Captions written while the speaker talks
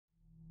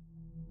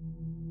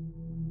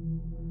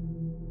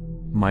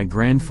My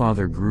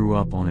grandfather grew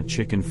up on a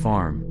chicken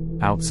farm,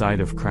 outside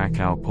of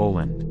Krakow,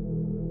 Poland.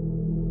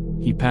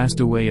 He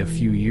passed away a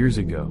few years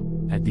ago,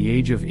 at the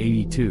age of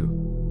 82.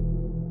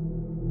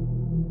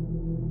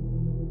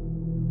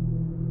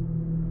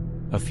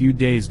 A few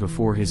days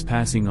before his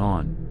passing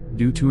on,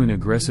 due to an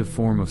aggressive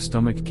form of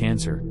stomach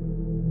cancer,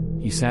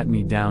 he sat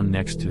me down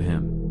next to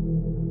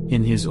him,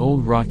 in his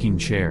old rocking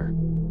chair,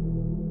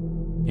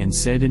 and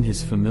said in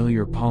his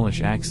familiar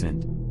Polish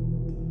accent,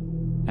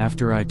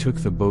 "After I took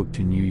the boat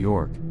to New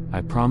York,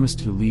 I promised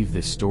to leave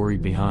this story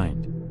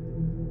behind."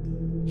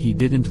 He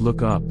didn't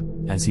look up,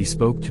 as he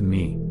spoke to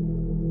me,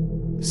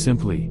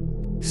 simply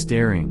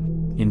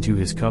staring into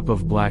his cup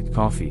of black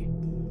coffee.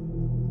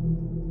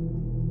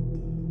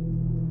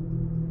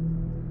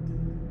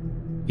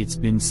 It's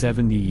been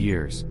 70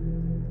 years.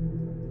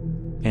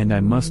 And I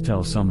must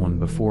tell someone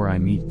before I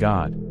meet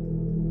God.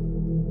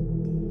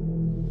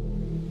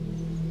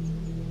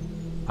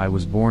 I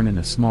was born in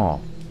a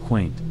small,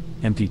 quaint,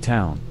 empty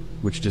town,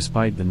 which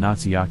despite the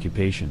Nazi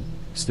occupation,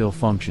 still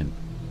functioned.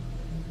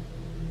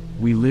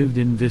 We lived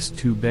in this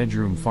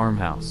 2-bedroom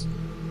farmhouse.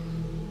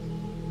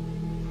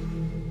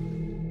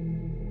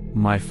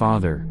 My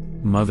father,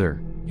 mother,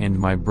 and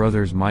my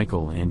brothers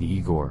Michael and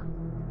Igor.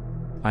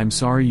 I'm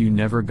sorry you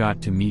never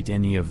got to meet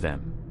any of them.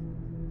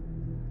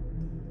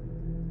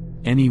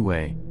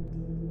 Anyway,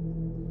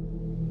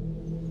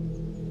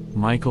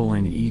 Michael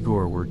and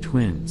Igor were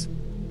twins,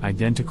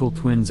 identical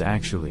twins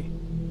actually.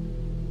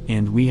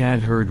 And we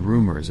had heard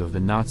rumors of the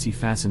Nazi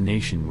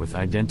fascination with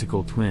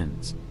identical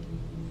twins.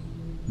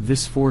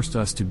 This forced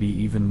us to be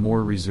even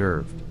more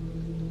reserved.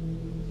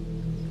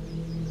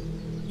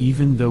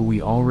 Even though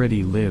we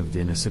already lived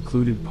in a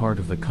secluded part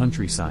of the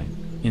countryside,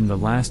 in the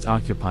last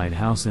occupied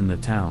house in the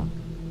town.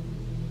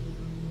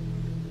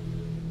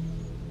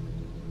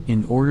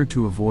 In order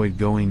to avoid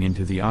going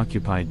into the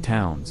occupied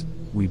towns,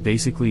 we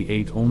basically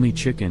ate only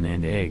chicken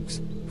and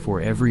eggs, for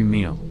every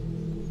meal,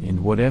 and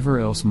whatever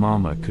else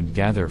Mama could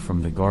gather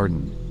from the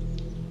garden.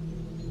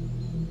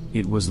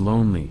 It was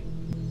lonely,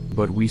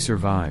 but we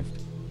survived.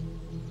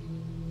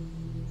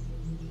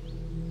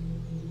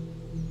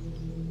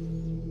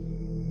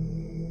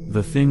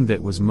 The thing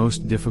that was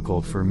most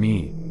difficult for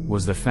me,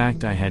 was the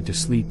fact I had to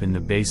sleep in the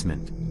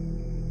basement.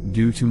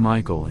 Due to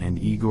Michael and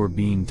Igor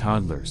being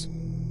toddlers,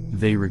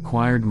 they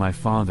required my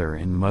father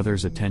and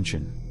mother's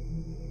attention.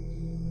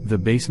 The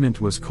basement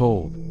was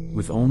cold,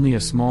 with only a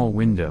small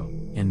window,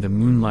 and the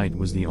moonlight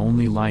was the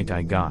only light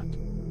I got.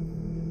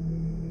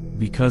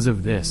 Because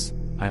of this,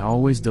 I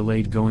always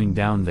delayed going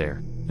down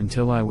there,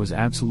 until I was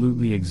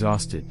absolutely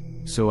exhausted,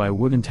 so I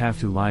wouldn't have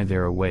to lie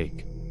there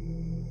awake.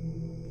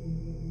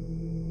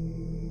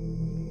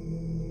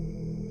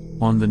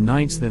 On the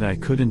nights that I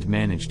couldn't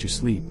manage to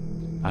sleep,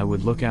 I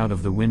would look out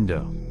of the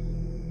window,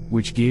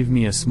 which gave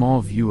me a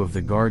small view of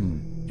the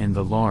garden, and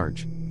the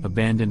large,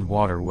 abandoned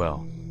water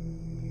well.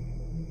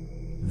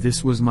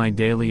 This was my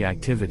daily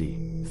activity,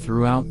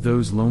 throughout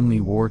those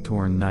lonely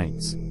war-torn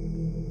nights.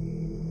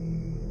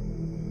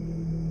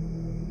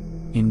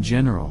 In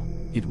general,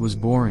 it was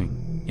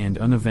boring, and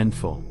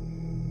uneventful.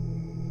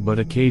 But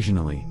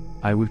occasionally,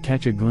 I would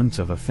catch a glimpse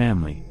of a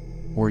family,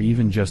 or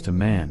even just a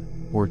man,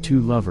 or two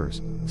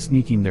lovers,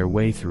 sneaking their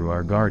way through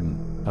our garden,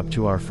 up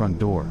to our front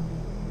door.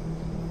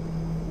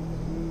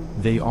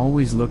 They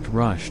always looked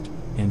rushed,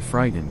 and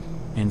frightened,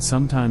 and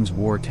sometimes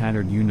wore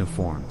tattered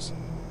uniforms.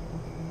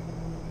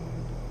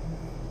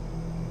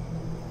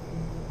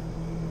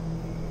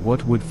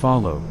 What would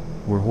follow,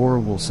 were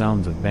horrible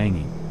sounds of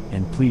banging,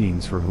 and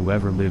pleadings for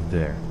whoever lived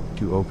there,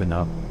 to open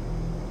up.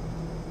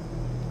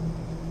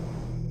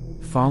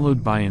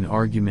 Followed by an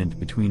argument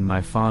between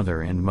my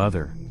father and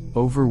mother,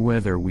 over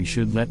whether we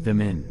should let them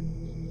in.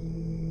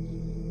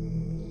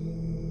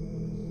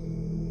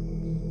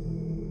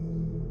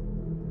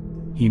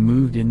 He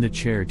moved in the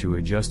chair to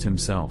adjust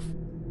himself.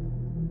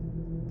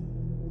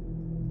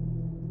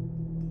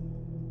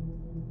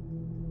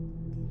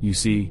 You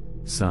see,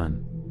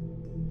 son.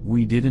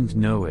 We didn't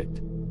know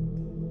it.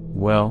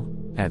 Well,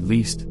 at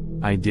least,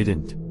 I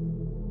didn't.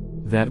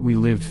 That we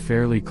lived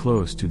fairly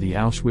close to the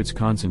Auschwitz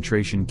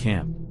concentration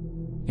camp.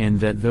 And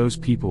that those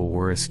people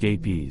were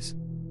escapees.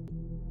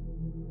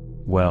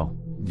 Well,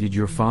 did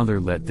your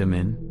father let them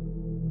in?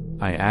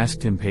 I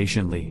asked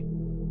impatiently.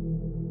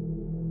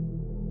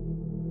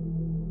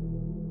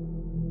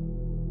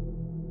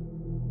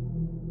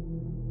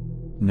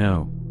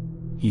 No.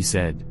 He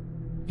said.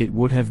 It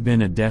would have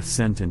been a death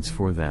sentence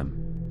for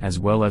them, as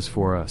well as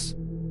for us.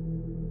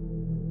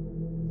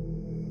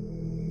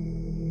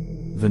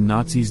 The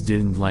Nazis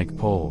didn't like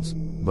Poles,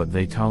 but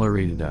they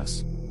tolerated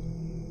us.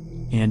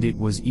 And it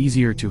was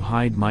easier to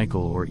hide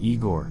Michael or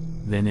Igor,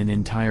 than an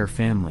entire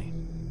family.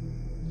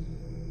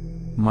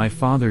 My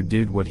father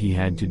did what he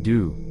had to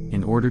do,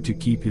 in order to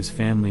keep his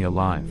family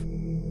alive.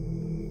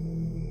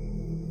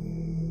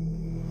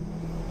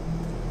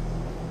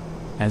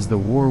 As the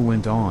war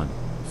went on,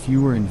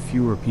 fewer and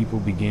fewer people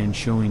began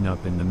showing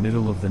up in the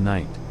middle of the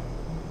night.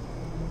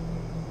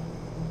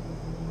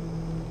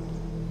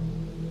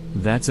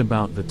 That's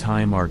about the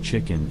time our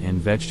chicken and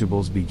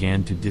vegetables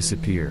began to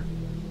disappear.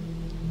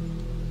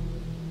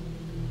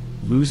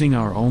 Losing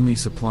our only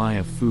supply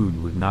of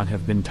food would not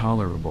have been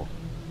tolerable.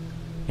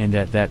 And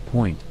at that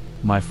point,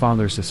 my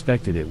father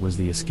suspected it was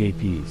the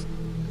escapees.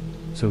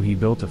 So he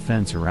built a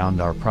fence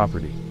around our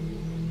property.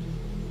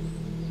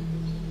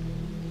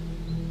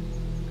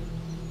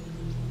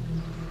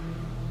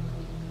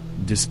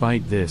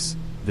 Despite this,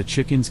 the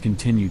chickens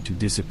continued to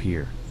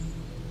disappear.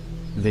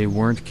 They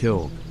weren't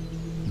killed.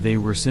 They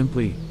were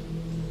simply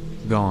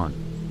gone.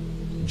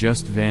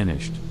 Just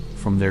vanished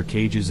from their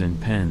cages and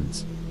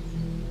pens.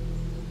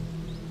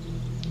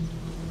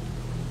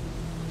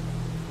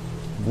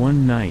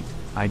 One night,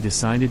 I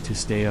decided to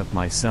stay up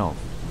myself,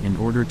 in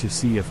order to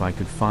see if I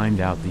could find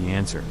out the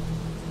answer.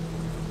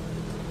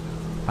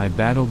 I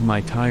battled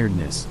my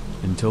tiredness,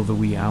 until the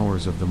wee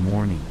hours of the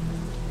morning.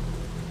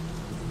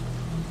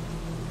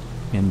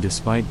 And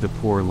despite the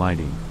poor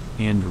lighting,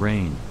 and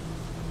rain,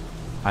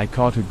 I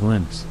caught a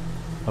glimpse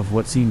of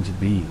what seemed to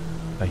be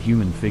a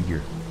human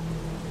figure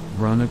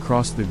run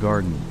across the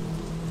garden.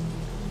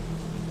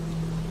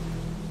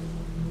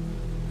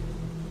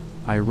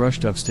 I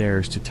rushed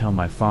upstairs to tell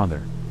my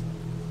father.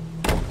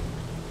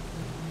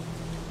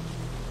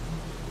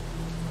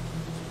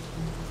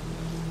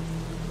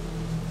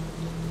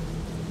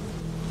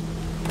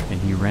 And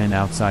he ran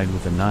outside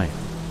with a knife.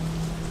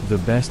 The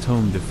best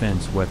home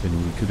defense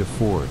weapon we could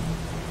afford.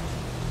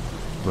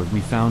 But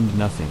we found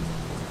nothing.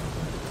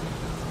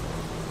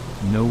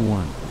 No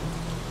one.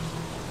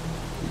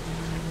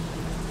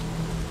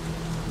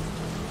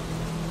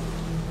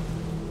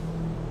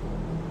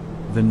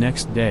 The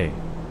next day,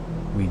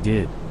 we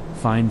did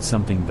find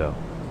something though.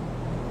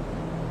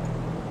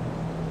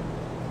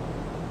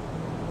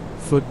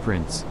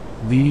 Footprints,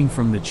 leading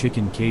from the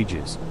chicken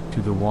cages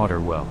to the water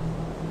well.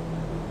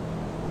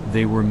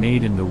 They were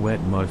made in the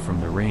wet mud from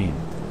the rain,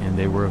 and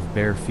they were of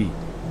bare feet.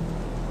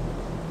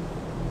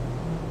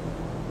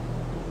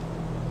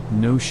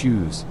 No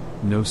shoes,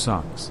 no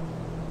socks.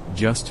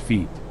 Just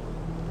feet.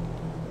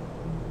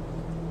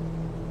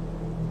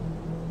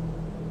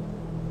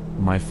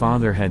 My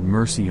father had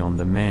mercy on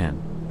the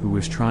man who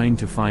was trying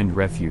to find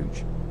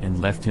refuge, and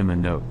left him a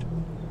note,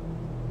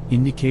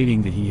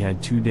 indicating that he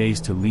had 2 days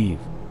to leave,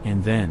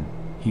 and then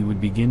he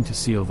would begin to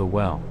seal the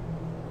well.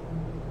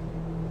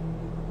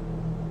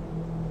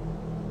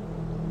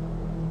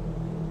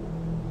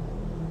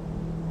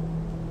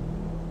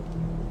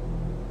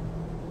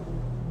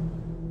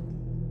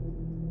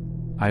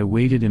 I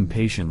waited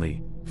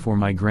impatiently for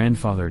my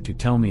grandfather to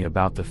tell me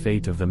about the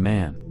fate of the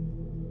man.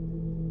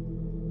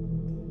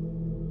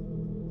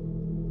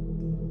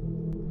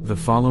 The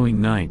following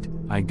night,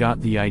 I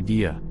got the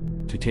idea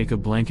to take a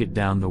blanket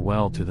down the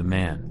well to the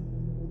man,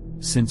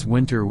 since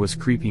winter was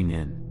creeping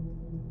in.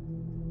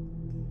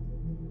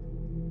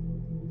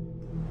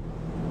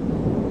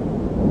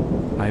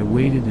 I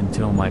waited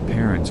until my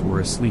parents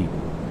were asleep,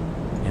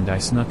 and I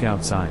snuck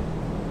outside.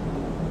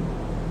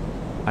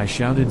 I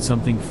shouted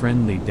something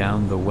friendly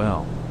down the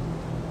well,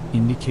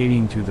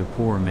 indicating to the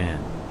poor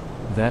man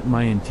that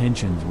my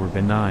intentions were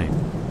benign.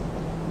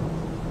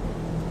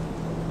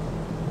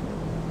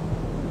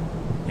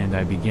 And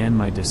I began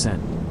my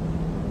descent.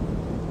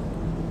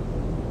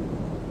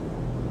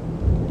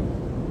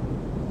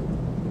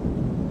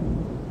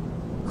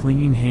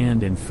 Clinging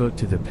hand and foot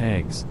to the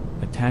pegs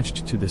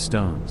attached to the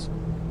stones.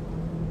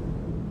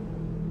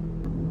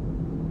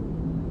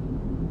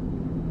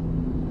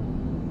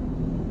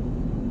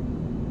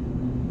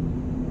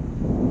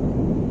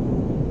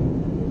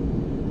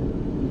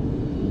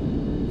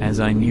 As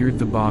I neared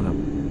the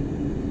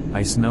bottom,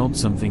 I smelled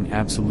something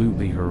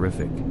absolutely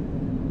horrific.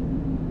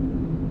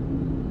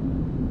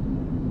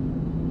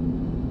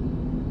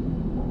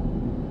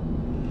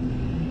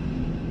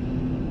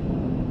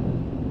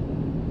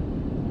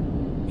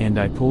 And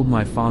I pulled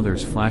my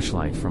father's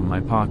flashlight from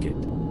my pocket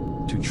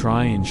to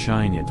try and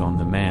shine it on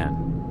the man.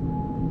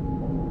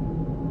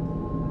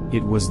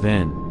 It was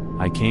then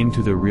I came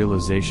to the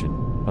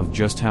realization of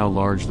just how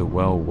large the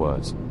well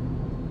was,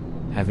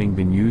 having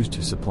been used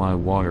to supply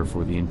water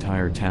for the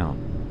entire town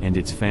and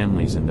its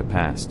families in the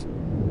past.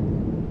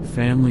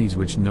 Families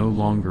which no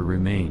longer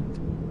remained.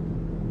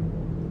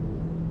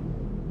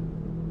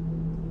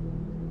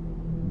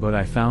 But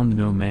I found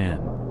no man.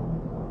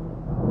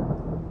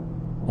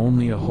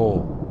 Only a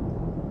hole.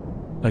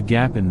 A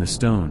gap in the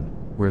stone,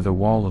 where the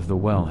wall of the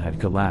well had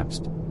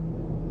collapsed,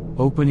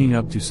 opening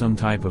up to some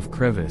type of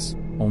crevice,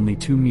 only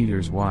 2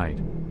 meters wide,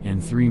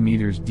 and 3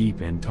 meters deep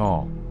and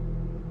tall.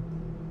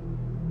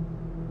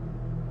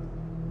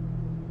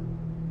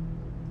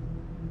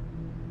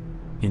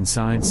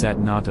 Inside sat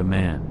not a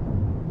man,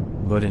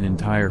 but an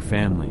entire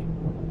family,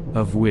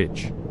 of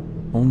which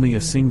only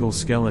a single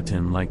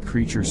skeleton-like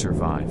creature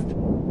survived.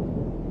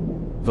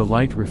 The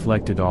light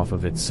reflected off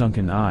of its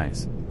sunken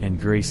eyes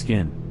and gray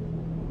skin.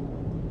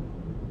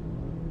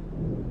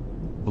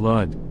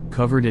 Blood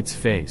covered its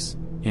face,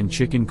 and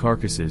chicken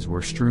carcasses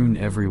were strewn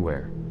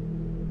everywhere.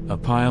 A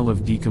pile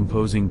of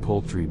decomposing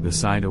poultry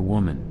beside a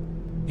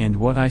woman, and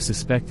what I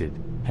suspected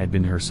had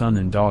been her son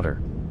and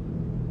daughter.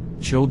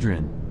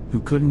 Children who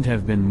couldn't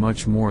have been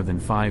much more than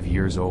 5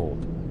 years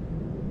old.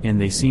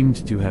 And they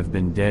seemed to have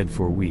been dead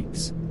for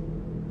weeks.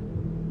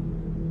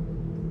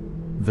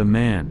 The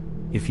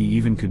man, if he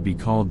even could be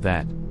called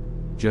that,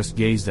 just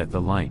gazed at the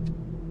light.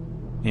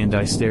 And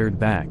I stared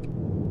back,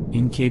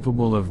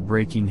 incapable of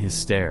breaking his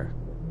stare.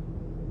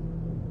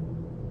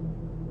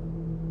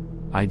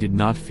 I did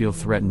not feel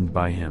threatened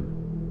by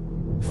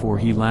him, for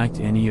he lacked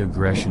any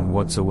aggression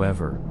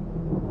whatsoever.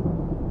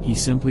 He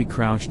simply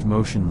crouched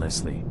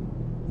motionlessly,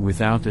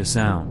 without a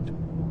sound,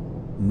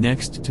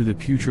 next to the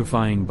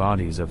putrefying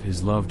bodies of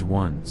his loved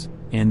ones,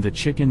 and the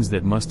chickens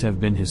that must have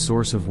been his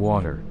source of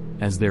water,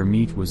 as their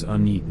meat was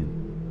uneaten.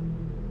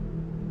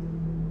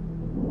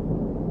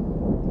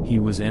 He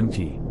was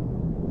empty,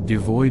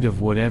 devoid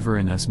of whatever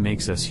in us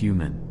makes us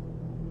human.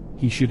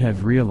 He should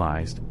have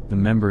realized the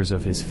members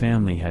of his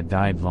family had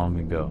died long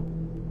ago.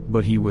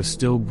 But he was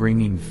still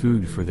bringing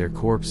food for their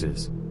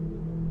corpses.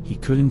 He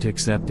couldn't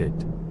accept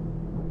it.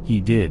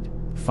 He did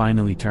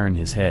finally turn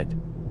his head,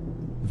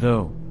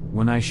 though,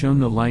 when I shone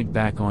the light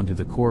back onto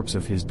the corpse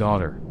of his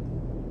daughter.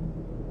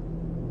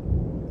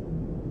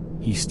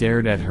 He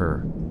stared at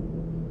her,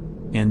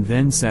 and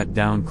then sat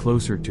down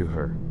closer to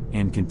her,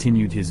 and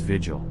continued his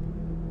vigil.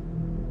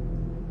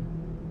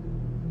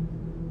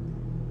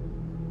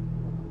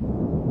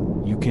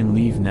 "You can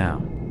leave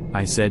now,"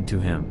 I said to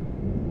him.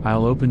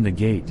 "I'll open the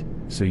gate,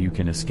 so you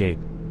can escape.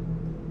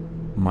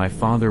 My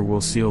father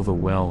will seal the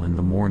well in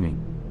the morning.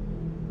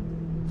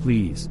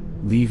 Please,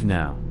 leave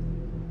now."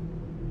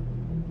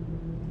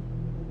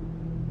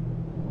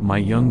 My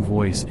young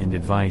voice and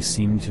advice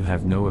seemed to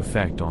have no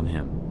effect on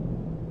him.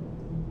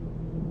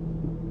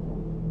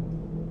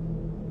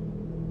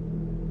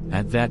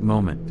 At that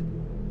moment,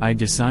 I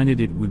decided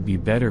it would be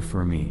better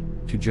for me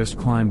to just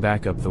climb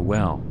back up the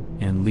well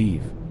and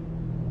leave,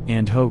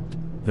 and hoped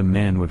the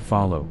man would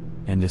follow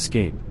and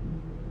escape.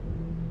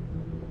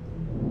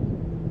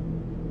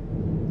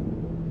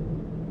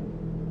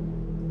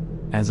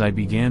 As I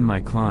began my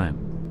climb,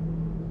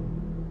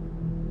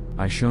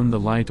 I shone the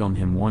light on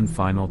him one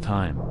final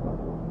time.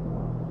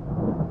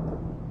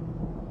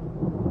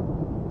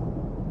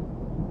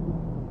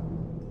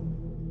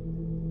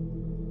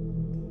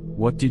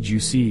 "What did you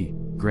see,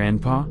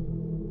 Grandpa?"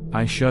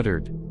 I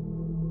shuddered.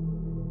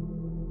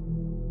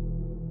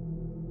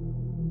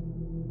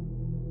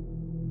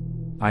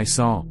 "I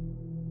saw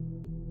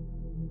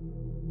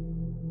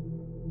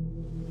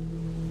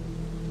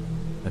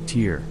a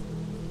tear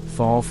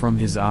fall from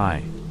his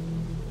eye.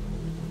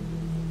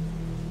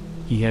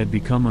 He had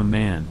become a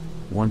man,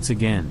 once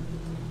again.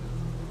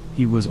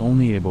 He was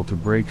only able to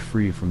break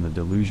free from the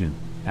delusion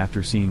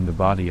after seeing the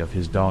body of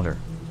his daughter,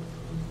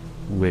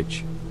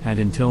 which had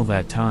until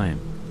that time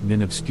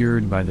been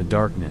obscured by the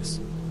darkness.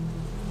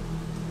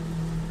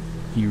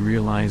 He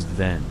realized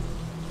then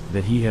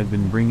that he had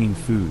been bringing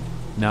food,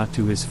 not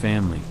to his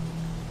family,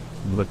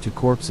 but to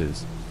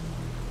corpses.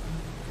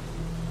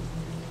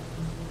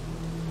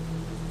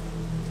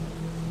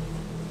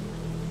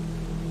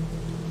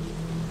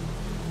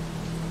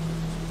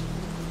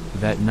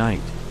 That night,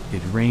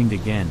 it rained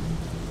again.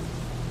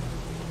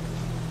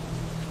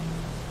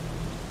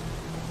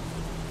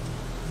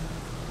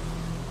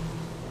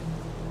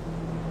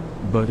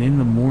 But in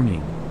the morning,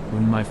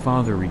 when my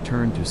father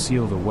returned to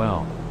seal the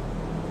well,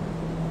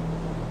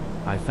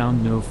 I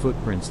found no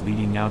footprints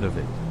leading out of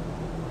it.